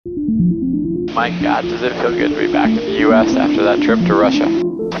My God, does it feel good to be back in the US after that trip to Russia.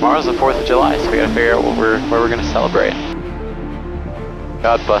 Tomorrow's the 4th of July, so we gotta figure out where we're gonna celebrate.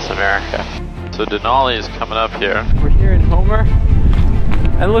 God bless America. So Denali is coming up here. We're here in Homer,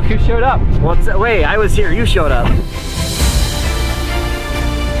 and look who showed up. What's that? Wait, I was here, you showed up.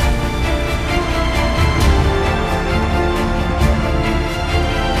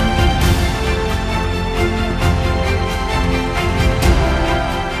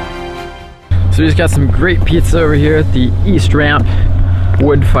 So we just got some great pizza over here at the East Ramp,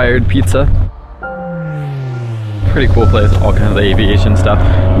 wood-fired pizza. Pretty cool place, all kinds of aviation stuff.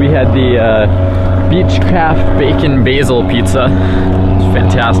 We had the Beechcraft Bacon Basil Pizza. It's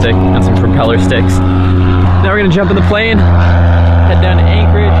fantastic, and some propeller sticks. Now we're gonna jump in the plane, head down to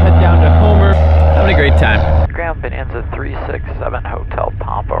Anchorage, head down to Homer, having a great time. Ground Bonanza 367 Hotel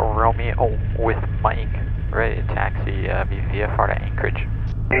Papa Romeo with Mike, ready to taxi VFR to Anchorage.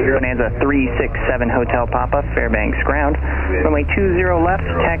 Bonanza 367 Hotel Papa, Fairbanks ground. Runway 20 left,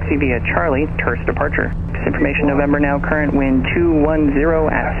 taxi via Charlie, tourist departure. This information November now, current wind 210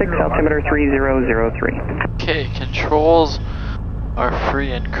 at 6, altimeter 3003. Okay, controls are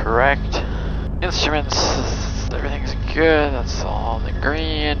free and correct. Instruments, everything's good, that's all in the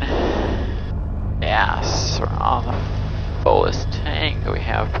green. Gas, we're on the fullest tank, we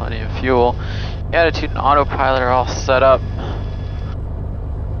have plenty of fuel. Attitude and autopilot are all set up.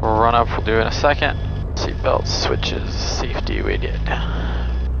 Run up we'll do in a second. Seatbelt switches, safety we did.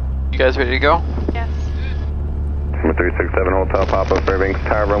 You guys ready to go? Yes. 367 Hotel Papa, Fairbanks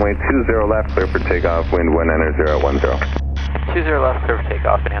Tower, runway 20 left, clear for takeoff, wind 19010. 20 left, clear for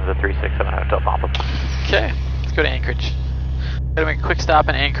takeoff, Bonanza 367 Hotel Papa. Okay, let's go to Anchorage. Gotta make a quick stop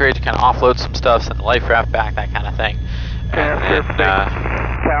in Anchorage, kind of offload some stuff, send the life raft back, that kind of thing. And then,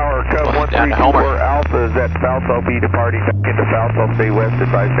 Tower, Cub 1324 Alpha is at South, I'll be departing back into South, I'll stay west,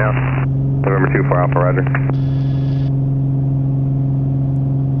 advise down. November 24 Alpha, roger.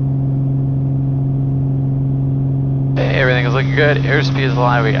 Hey, everything is looking good, airspeed is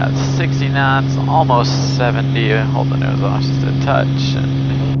alive, we got 60 knots, almost 70, hold the nose off just a touch,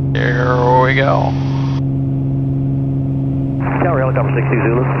 and here we go. Tower, helicopter 60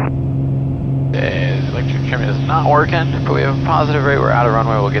 Zulu. The electric trim is not working, but we have a positive rate, we're out of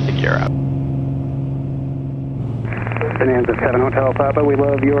runway, we'll get the gear up. Bonanza 7 Hotel Papa, we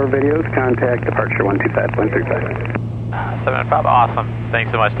love your videos. Contact departure 125.35. 7 Papa, awesome.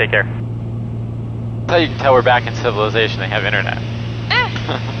 Thanks so much, take care. That's how you can tell we're back in civilization, they have internet.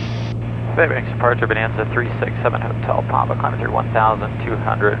 Fairbanks departure, Bonanza 367 Hotel Papa, climb through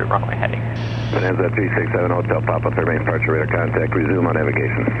 1,200, runway heading. Bonanza 367 Hotel Papa, Fairbanks departure, radar contact, resume on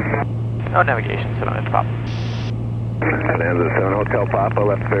navigation. No navigation, 7 Papa. Bonanza 7 Hotel Papa,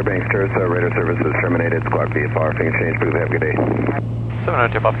 left Fairbanks Tourist, radar services terminated, squawk VFR, things changed, please have a good day. 7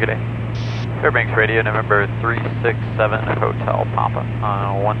 Hotel Papa, good day. Fairbanks radio, November 367 Hotel Papa,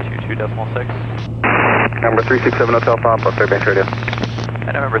 122.6. Number 367 Hotel Papa, Fairbanks radio.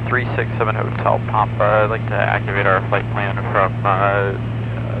 And November 367 Hotel Papa, I'd like to activate our flight plan from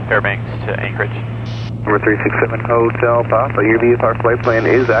Fairbanks to Anchorage. Number 367 Hotel Papa, your VFR flight plan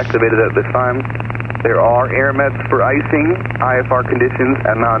is activated at this time. There are air mets for icing, IFR conditions,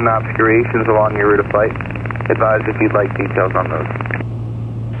 and non-obscurations along your route of flight. Advise if you'd like details on those.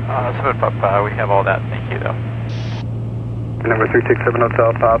 7 Papa, we have all that, thank you though. Number 367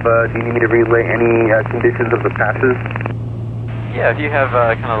 Hotel Papa, do you need me to relay any conditions of the passes? Yeah, if you have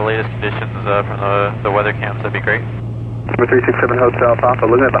kind of the latest conditions from the weather cams, that'd be great. Number 367 Hotel Papa,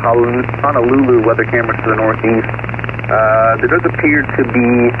 looking at the Honolulu weather camera to the northeast, there does appear to be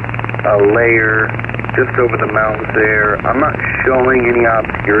a layer just over the mountains there. I'm not showing any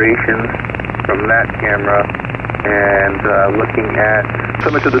obscurations from that camera, and looking at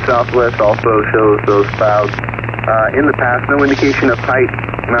somewhat to the southwest also shows those clouds. In the past, no indication of height.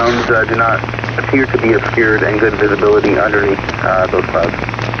 Mountains do not appear to be obscured, and good visibility underneath those clouds.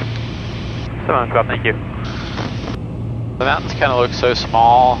 7 Papa, thank you. The mountains kind of look so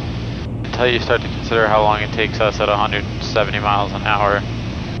small until you start to consider how long it takes us at 170 miles an hour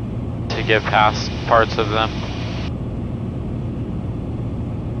to get past parts of them.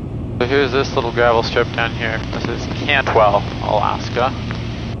 So here's this little gravel strip down here. This is Cantwell, Alaska.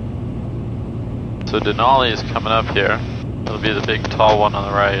 So Denali is coming up here. It'll be the big tall one on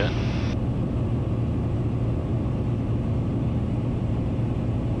the right.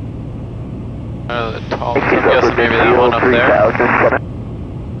 The tall, I'm guessing maybe that one up there.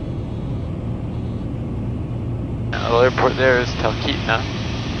 The airport there is Talkeetna.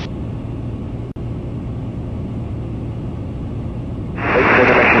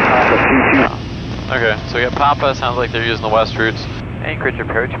 Okay, so we got Papa, sounds like they're using the west routes. Anchorage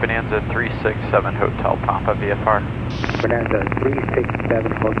approach, Bonanza 367 Hotel Papa VFR. Bonanza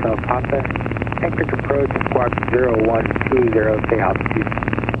 367 Hotel Papa, Anchorage approach, squawk 0120, say altitude.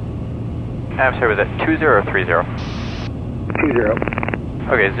 I'm sorry, was that 20 or 30? 20.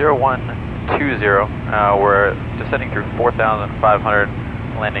 Okay, 0120. We're descending through 4,500,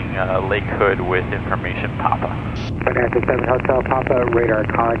 landing Lake Hood with information Papa. Bonanza 7 Hotel Papa, radar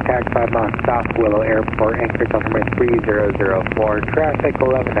contact 5 miles south Willow Airport, Anchorage altimeter 3004, traffic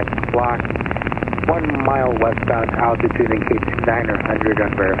 11 o'clock, 1 mile westbound, altitude indicates 900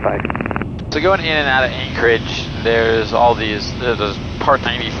 unverified. So going in and out of Anchorage, there's all these, there's Part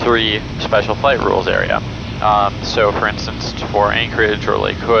 93 special flight rules area. So for instance, for Anchorage or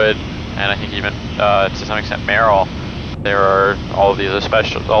Lake Hood, and I think even to some extent Merrill, there are all of these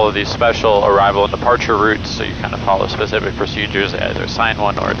special arrival and departure routes. So you kind of follow specific procedures, either sign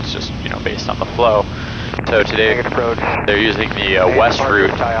one or it's just based on the flow. So today they're using the west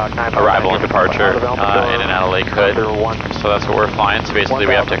route, arrival and departure, in and out of Lake Hood. So that's what we're flying. So basically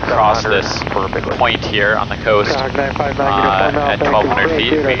we have to cross this point here on the coast at 1,200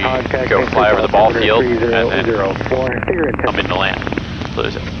 feet. We go fly over the ball field and then come into land.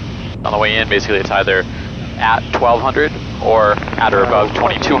 Lose it. On the way in, basically it's either at 1,200 or at or above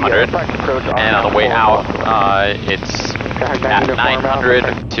 2,200. And on the way out, it's at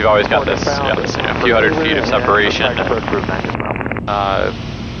 900, so you've always got this, a few hundred feet of separation,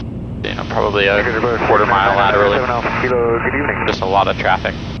 probably a quarter mile laterally, just a lot of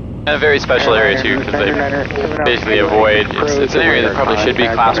traffic. And a very special area too, because they basically avoid, it's an area that probably should be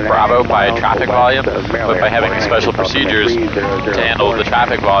class Bravo by traffic volume, but by having special procedures to handle the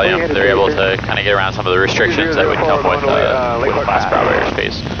traffic volume, they're able to kind of get around some of the restrictions that would come with class Bravo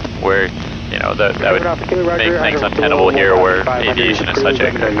airspace, where that would make things untenable here, where aviation is such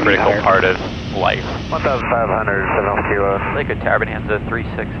a critical part of life. 1,500, 7 kilo. Lake Hood Tower, Bonanza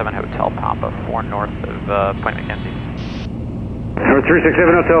 367 Hotel Papa, 4 north of Point McKenzie. North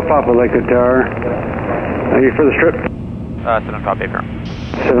 367 Hotel Papa, Lake Hood Tower. Thank you for the strip. 7 Papa, affirm.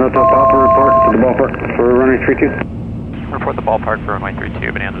 7 Hotel Papa, report to the ballpark for runway 32. Report the ballpark for runway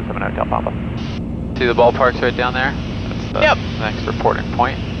 32, Bonanza 7 Hotel Papa. See the ballparks right down there? That's the next reporting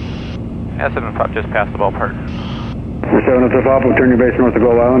point. Yeah, 7 Pop just past the ballpark. 7 Hotel Papa, turn your base north of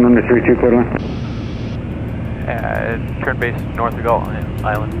Gull Island, runway 32, clear line. Turn base north of Gull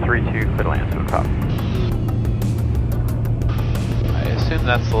Island, 32, clear land, 7 Pop. I assume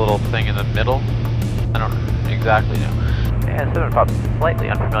that's the little thing in the middle. I don't exactly know. Yeah, 7 Pop, slightly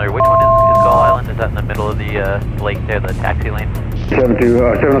unfamiliar. Which one is Gull Island? Is that in the middle of the lake there, the taxi lane? 7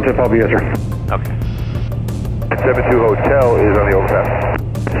 Hotel Papa, yes sir. Okay. 72 Hotel is on the overpass.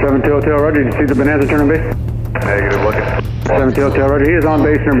 72 Hotel, roger. Did you see the Bonanza turn on base? Negative, looking. 72 Hotel, roger. He is on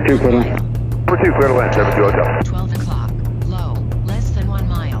base, number 2, clear line. Number 2, clear to land, 72 Hotel. 12 o'clock, low, less than 1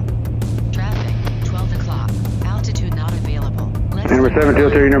 mile. Traffic, 12 o'clock, altitude not available. Number 72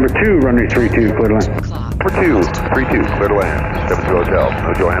 Hotel, number 2, runway 32, clear to land. Number 2, 32, clear to land, 72 Hotel,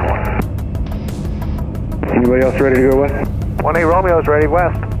 no Joanne 1. Anybody else ready to go west? 1A Romeo's ready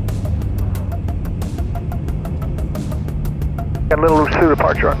west. Got a little Sioux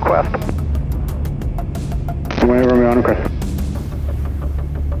departure on Quest. 1A Romeo on Quest.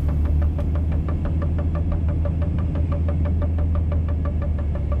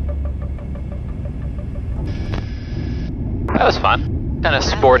 That was fun. Kind of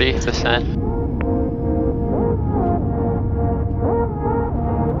sporty descent.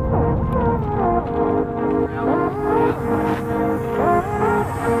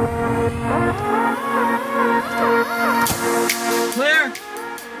 Clear.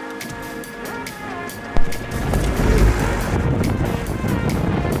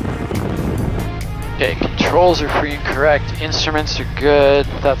 Okay, controls are free and correct. Instruments are good.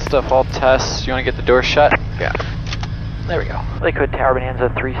 That stuff all tests. You want to get the door shut? Yeah. There we go. Lake Hood Tower, Bonanza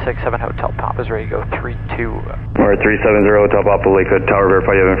 367 Hotel Papa is ready to go 32. We're at 370 Hotel Papa, Lake Hood Tower.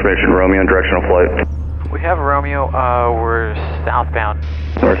 Verify you have information. Romeo on directional flight. We have Romeo. We're southbound.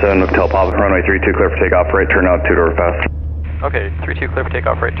 We're 7 Hotel Papa, runway 32, clear for takeoff, right turn out, 2-door pass. Okay, 32 clear for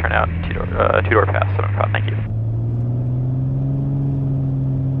takeoff, right turn out, two-door pass, 7 o'clock, thank you.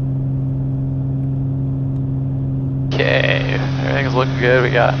 Okay, everything's looking good. We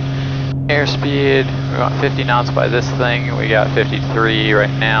got airspeed, we're going 50 knots by this thing, we got 53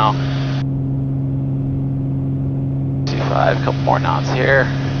 right now. 5, a couple more knots here.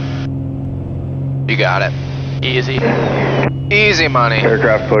 You got it. Easy. Easy money.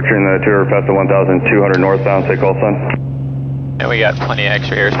 Aircraft approaching the 2-door pass to 1,200 northbound, say call sign. And we got plenty of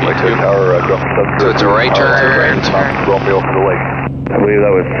extra airspeed too. So it's a right turn. Romeo for the lake. I believe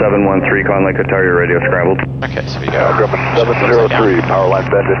that was 713 Con Lake Qatar, your radio scrambled. Okay, so we got 703, power line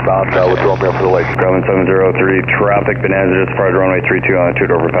bend inbound with Romeo for the lake. Grumman 703, traffic Bonanza just prior to runway 32 on a 2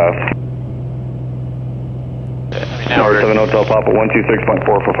 overpass. Now we're 7 Hotel Papa 126.4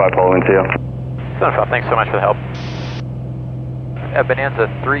 for 5 following to you. Thanks so much for the help. Bonanza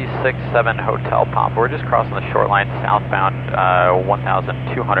 367 Hotel Pop. We're just crossing the short line southbound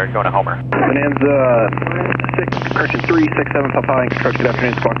 1200 going to Homer. Bonanza 367 Papa, Anchorage, good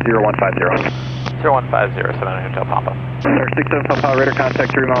afternoon, squawk 0150. 0150, 7 Hotel Papa. 67 Papa, radar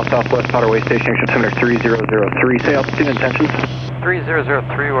contact 3 miles southwest, Powderway Station, altimeter 3003. Say altitude intentions.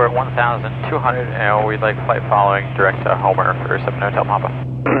 3003, we're at 1200, and we'd like flight following direct to Homer for 7 Hotel Papa.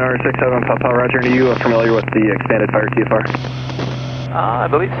 67 Papa, roger. Are you familiar with the expanded fire TFR? I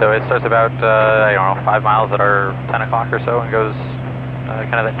believe so. It starts about, I don't know, 5 miles at our 10 o'clock or so and goes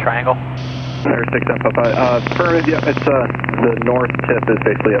kind of that triangle. 67 Papa. Affirmative, yep, it's the north tip is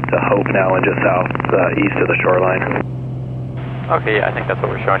basically up to Hope now and just east of the shoreline. Okay, yeah, I think that's what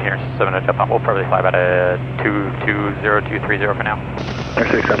we're showing here. 7 Hotel Papa. We'll probably fly about a 220230 for now.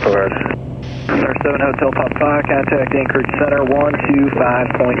 67 Papa. 7 Hotel Papa, contact Anchorage Center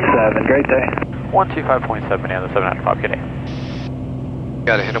 125.7. Great day. 125.7, Bonanza 7 Hotel Papa. Good day.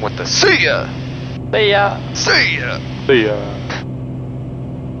 Gotta hit him with the see ya! See ya! See ya! See ya!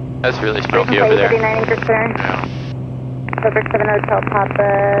 That's really smoky over there. 39 Anchorage Center. Yeah. Over 7 Hotel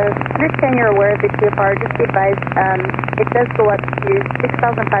Papa. Understand you're aware of the TFR. Just be advised, it does go up to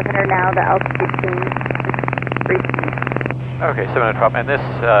 6,500 now. The altitude change is 3. Okay, 7 Hotel Papa. And this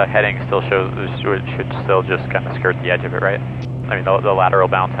heading still shows, should still just kind of skirt the edge of it, right? I mean, the lateral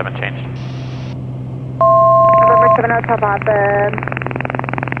bounds haven't changed. Over 7 Hotel Papa.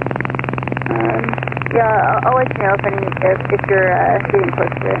 Yeah, I'll let you know if you're getting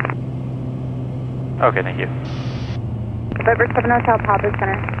close to it. Okay, thank you. Over 7 Hotel Papa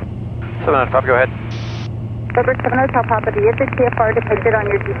Center. 7 Hotel Papa, go ahead. Over 7 Hotel Papa, do you have the TFR depicted on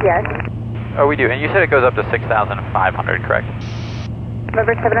your GPS? Oh, we do. And you said it goes up to 6,500, correct?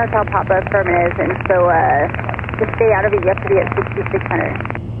 Over 7 Hotel Papa, affirmative. And so to stay out of it, you have to be at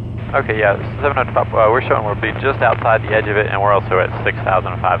 6,600. Okay, yeah, 7 Hotel Papa, we're showing we'll be just outside the edge of it, and we're also at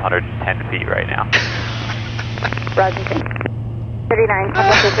 6,510 feet right now. Roger, thanks. 39,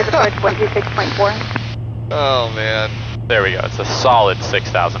 complicated approach 126.4. Oh, man. There we go. It's a solid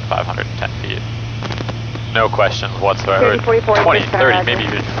 6,510 feet. No questions whatsoever. 30, 44, 20, 30, maybe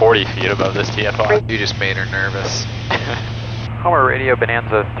even 40 feet above this TFR. You just made her nervous. Homer Radio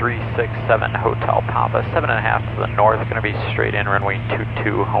Bonanza 367 Hotel Papa, 7.5 to the north, going to be straight in runway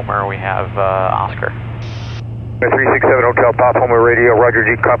 22 Homer. We have Oscar. 367 Hotel Papa, Homer Radio, Roger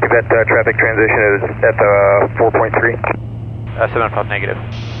G, copy that traffic transition is at 4.3. 7 Pop negative.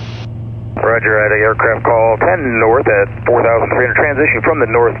 Roger, at aircraft call 10 north at 4,300, transition from the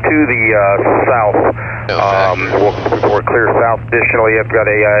north to the south. We're clear south. Additionally, I've got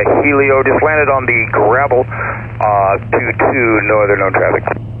a Helio just landed on the gravel, 2-2, no other known traffic.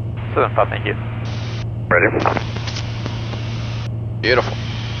 7 Pop, thank you. Roger. Beautiful.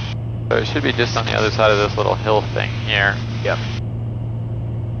 So it should be just on the other side of this little hill thing here. Yep.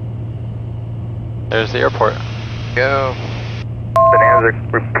 There's the airport. Go. Bonanza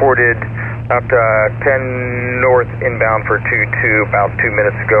reported about 10 north inbound for 2-2 about 2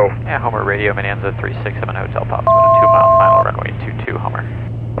 minutes ago. Yeah, Homer Radio Bonanza 367 Hotel Pop, about a 2-mile final runway 22 Homer.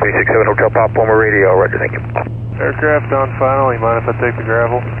 367 Hotel Pop, Homer Radio, Roger, thank you. Aircraft on final, you mind if I take the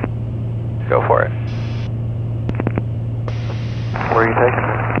gravel? Go for it. Where are you taking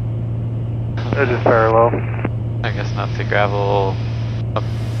it? They're just parallel. I guess not the gravel up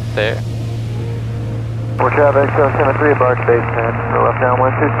there. We're traffic, so 73 bar space 10, so left down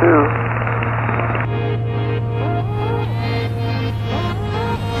 122.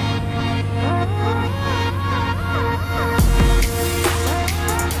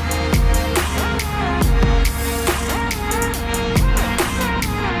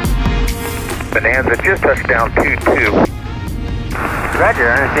 Bonanza just touched down 2-2. Roger,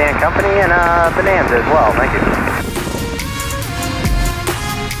 I understand company and Bonanza as well, thank you.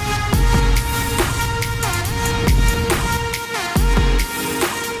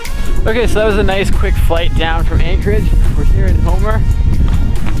 Okay, so that was a nice quick flight down from Anchorage. We're here in Homer.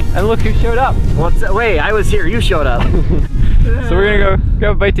 And look who showed up. Wait, I was here, you showed up. So we're gonna go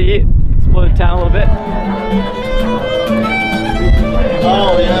grab a bite to eat, explore the town a little bit.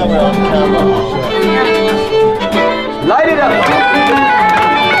 Oh yeah, we're on camera. Light it up!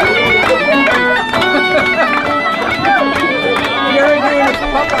 You're doing a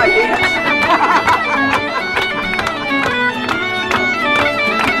Popeye dance.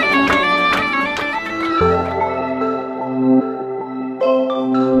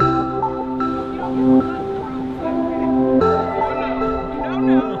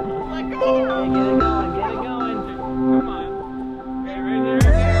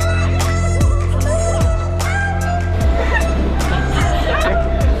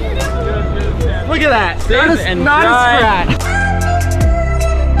 Safe and dry.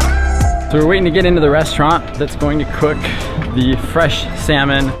 So we're waiting to get into the restaurant that's going to cook the fresh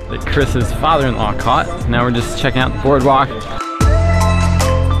salmon that Chris's father-in-law caught. Now we're just checking out the boardwalk.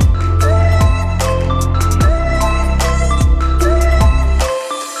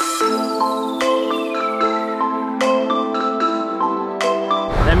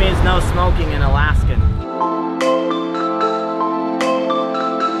 That means no smoking in Alaskan.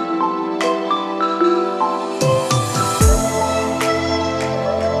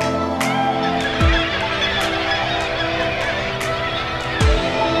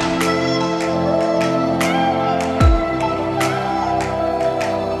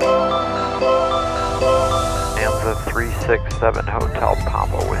 Bonanza 367 Hotel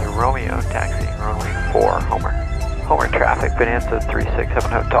Papa with Romeo taxi, runway 4, Homer. Homer traffic, Bonanza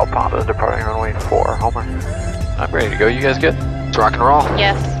 367 Hotel Papa, departing runway 4, Homer. I'm ready to go. You guys good? Let's rock and roll.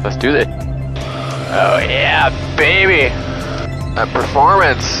 Yes. Let's do this. Oh yeah, baby. That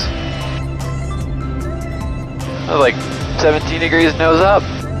performance. That was like 17 degrees nose up.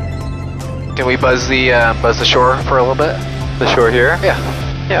 Can we buzz the shore for a little bit? The shore here? Yeah.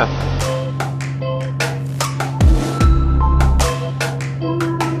 Yeah.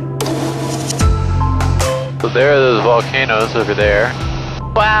 So there are those volcanoes over there.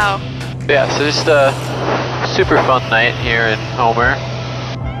 Wow. Yeah, so just a super fun night here in Homer.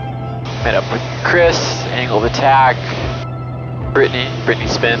 Met up with Chris, Angle of Attack, Brittany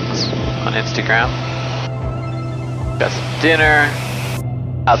Spins on Instagram. Got some dinner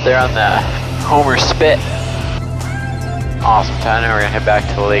out there on the Homer Spit. Awesome time. Now we're gonna head back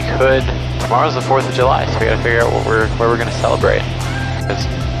to Lake Hood. Tomorrow's the 4th of July, so we gotta figure out where we're gonna celebrate. Because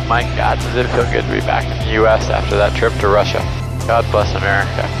my God, does it feel good to be back in the US after that trip to Russia. God bless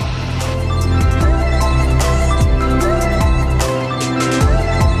America.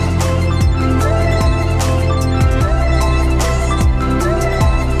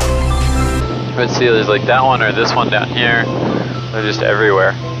 But see, there's like that one or this one down here. They're just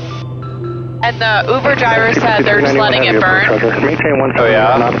everywhere. And the Uber driver said they're just letting it burn. Oh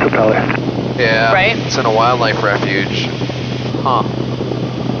yeah? Yeah. Right? It's in a wildlife refuge. Huh.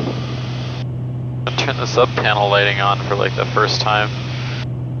 I'll turn the sub panel lighting on for like the first time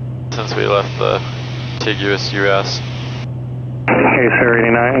since we left the contiguous US. Hey, Sir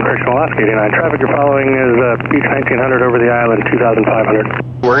 89, correction, Alaska 89. Traffic you're following is Beach 1900 over the island, 2500.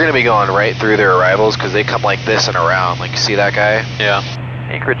 We're gonna be going right through their arrivals because they come like this and around. Like, you see that guy? Yeah.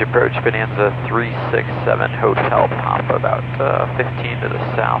 Anchorage approach, Bonanza 367 Hotel Papa, about 15 to the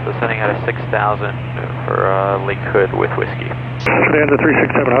south, ascending at a 6,000 for Lake Hood with whiskey. Bonanza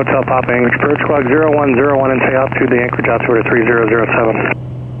 367 Hotel Papa, Anchorage approach, squawk 0101 and say altitude the Anchorage altimeter to 3007.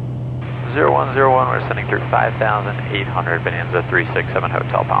 0101, we're ascending through 5,800, Bonanza 367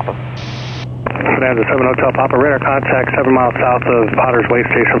 Hotel Papa. Bonanza 7 Hotel Papa, radar contact 7 miles south of Potter's Way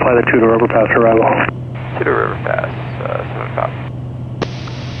Station, fly the Tudor River Pass arrival. Tudor River Pass, 7 Papa.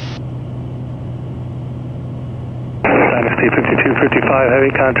 Dynasty 5255,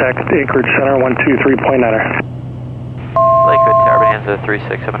 heavy contact Anchorage Center, 123.9er. Lakewood Tower, Bonanza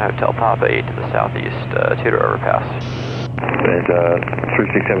 367 Hotel Papa, 8 to the southeast, Tudor River Pass. Bonanza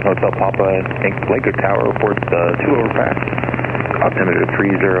 367 Hotel Papa, Lakewood Tower reports 2 overpass. Altimeter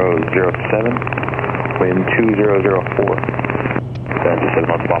 3007, wind 2004. Bonanza 7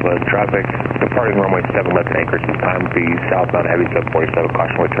 Hotel Papa, traffic departing runway 7 left in Anchorage. Time to be southbound heavy sub 47,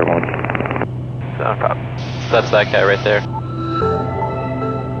 caution with turbulence. No problem. That's that guy right there.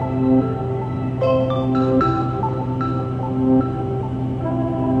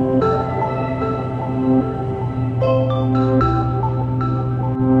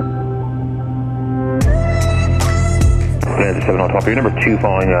 Bonanza 7 Hotel Papa, you're number 2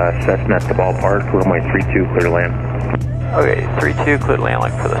 following Cessna at the ballpark, runway 32, clear to land. Okay, 32, clear to land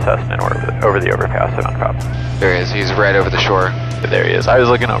like for the Cessna over the overpass, 7 problem. There he is. He's right over the shore. There he is. I was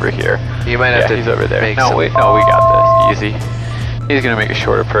looking over here. You might have to. He's over there. Make No, some... wait, no, we got this. Easy. He's gonna make a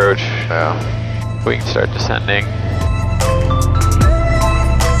short approach. Oh. We can start descending.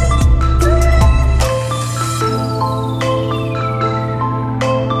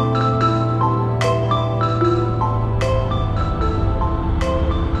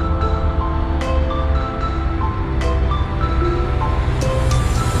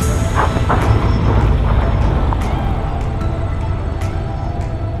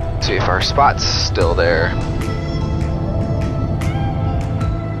 See if our spot's still there.